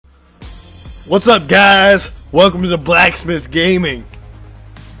What's up, guys? Welcome to the BlackSmith Gaming.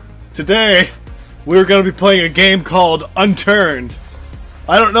 Today, we're going to be playing a game called Unturned.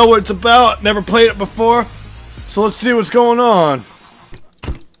 I don't know what it's about, never played it before, so let's see what's going on.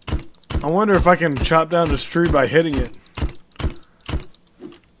 I wonder if I can chop down this tree by hitting it.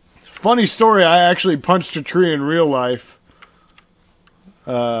 Funny story, I actually punched a tree in real life.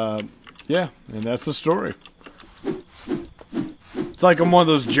 Yeah, and that's the story. It's like I'm one of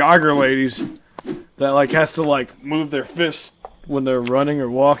those jogger ladies that like has to like move their fists when they're running or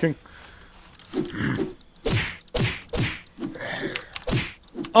walking.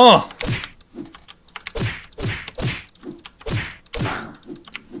 Oh!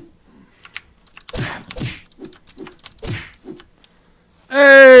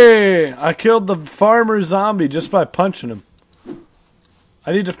 Hey! I killed the farmer zombie just by punching him.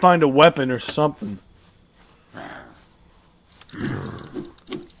 I need to find a weapon or something.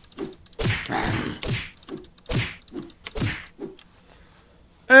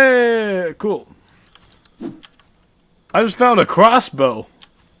 Hey, cool. I just found a crossbow.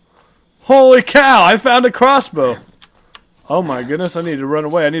 Holy cow, I found a crossbow. Oh my goodness, I need to run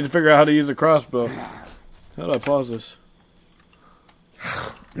away. I need to figure out how to use a crossbow. How do I pause this?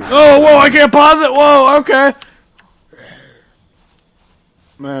 Oh, whoa, I can't pause it. Whoa, okay.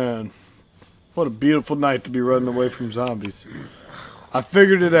 Man, what a beautiful night to be running away from zombies. I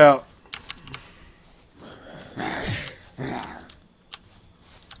figured it out.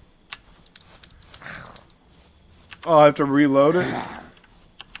 Oh, I have to reload it?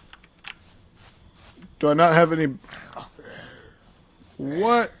 Do I not have any...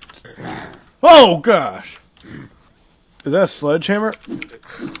 What? Oh, gosh! Is that a sledgehammer?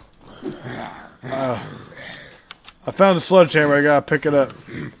 I found a sledgehammer, I gotta pick it up.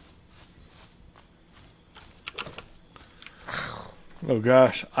 Oh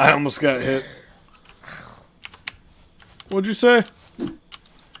gosh, I almost got hit. What'd you say?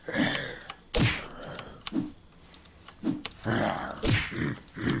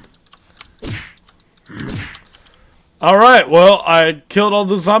 Alright, well, I killed all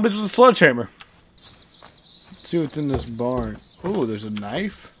the zombies with a sledgehammer. Let's see what's in this barn. Oh, there's a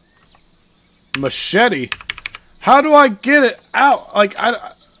knife? Machete? How do I get it out? Like,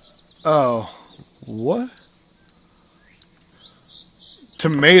 oh. What?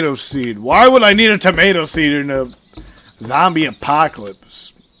 Tomato seed. Why would I need a tomato seed in a zombie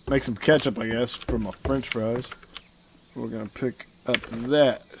apocalypse? Make some ketchup, I guess, for my french fries. We're gonna pick up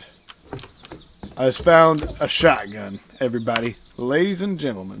that. I just found a shotgun, everybody. Ladies and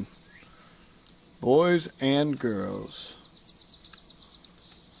gentlemen. Boys and girls.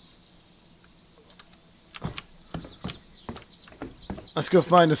 Let's go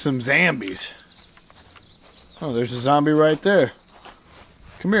find us some zombies. Oh, there's a zombie right there.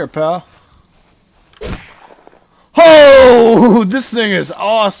 Come here, pal. Oh, this thing is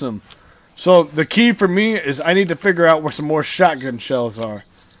awesome. So the key for me is I need to figure out where some more shotgun shells are.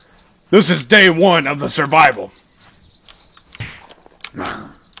 This is day one of the survival.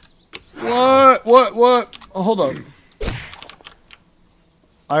 What? Oh, hold on.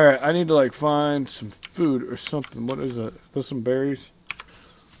 Alright, I need to like find some food or something. What is that? Those some berries?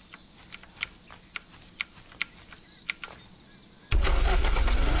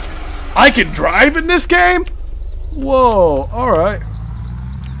 I can drive in this game? Whoa, alright.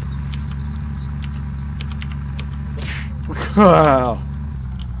 Wow.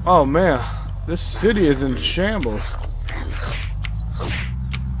 Oh man, this city is in shambles.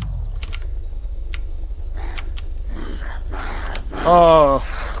 Oh.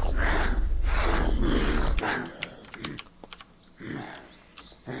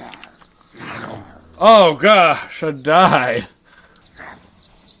 Oh gosh, I died.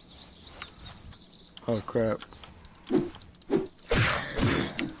 Oh crap.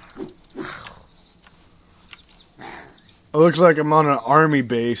 It looks like I'm on an army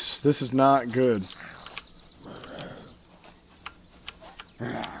base. This is not good.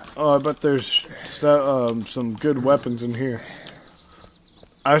 Oh, I bet there's some good weapons in here.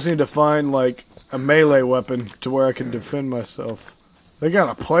 I just need to find like a melee weapon to where I can defend myself. They got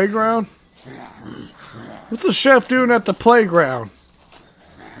a playground? What's the chef doing at the playground?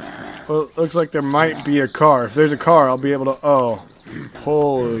 Well, it looks like there might be a car. If there's a car, I'll be able to... Oh.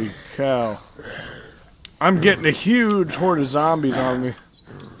 Holy cow. I'm getting a huge horde of zombies on me.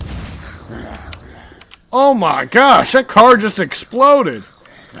 Oh my gosh, that car just exploded.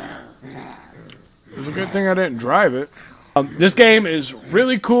 It's a good thing I didn't drive it. This game is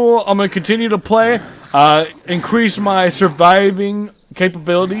really cool. I'm going to continue to play, increase my surviving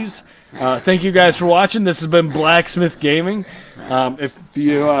capabilities, Thank you guys for watching. This has been BlackSmith Gaming. If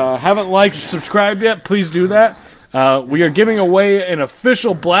you haven't liked or subscribed yet, please do that. We are giving away an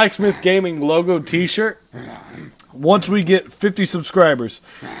official BlackSmith Gaming logo t-shirt once we get 50 subscribers.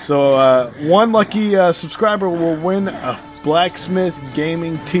 So one lucky subscriber will win a BlackSmith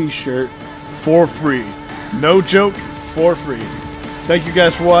Gaming t-shirt for free. No joke, for free. Thank you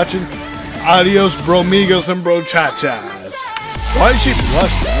guys for watching. Adios, bromigos and brochachas. Why is she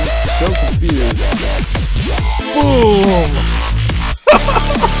blushing? I'm so confused. Boom!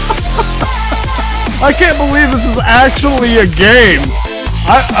 I can't believe this is actually a game.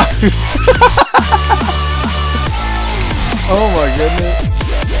 Oh my goodness.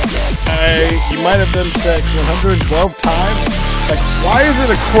 You might have done sex 112 times. Like, why is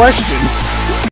it a question?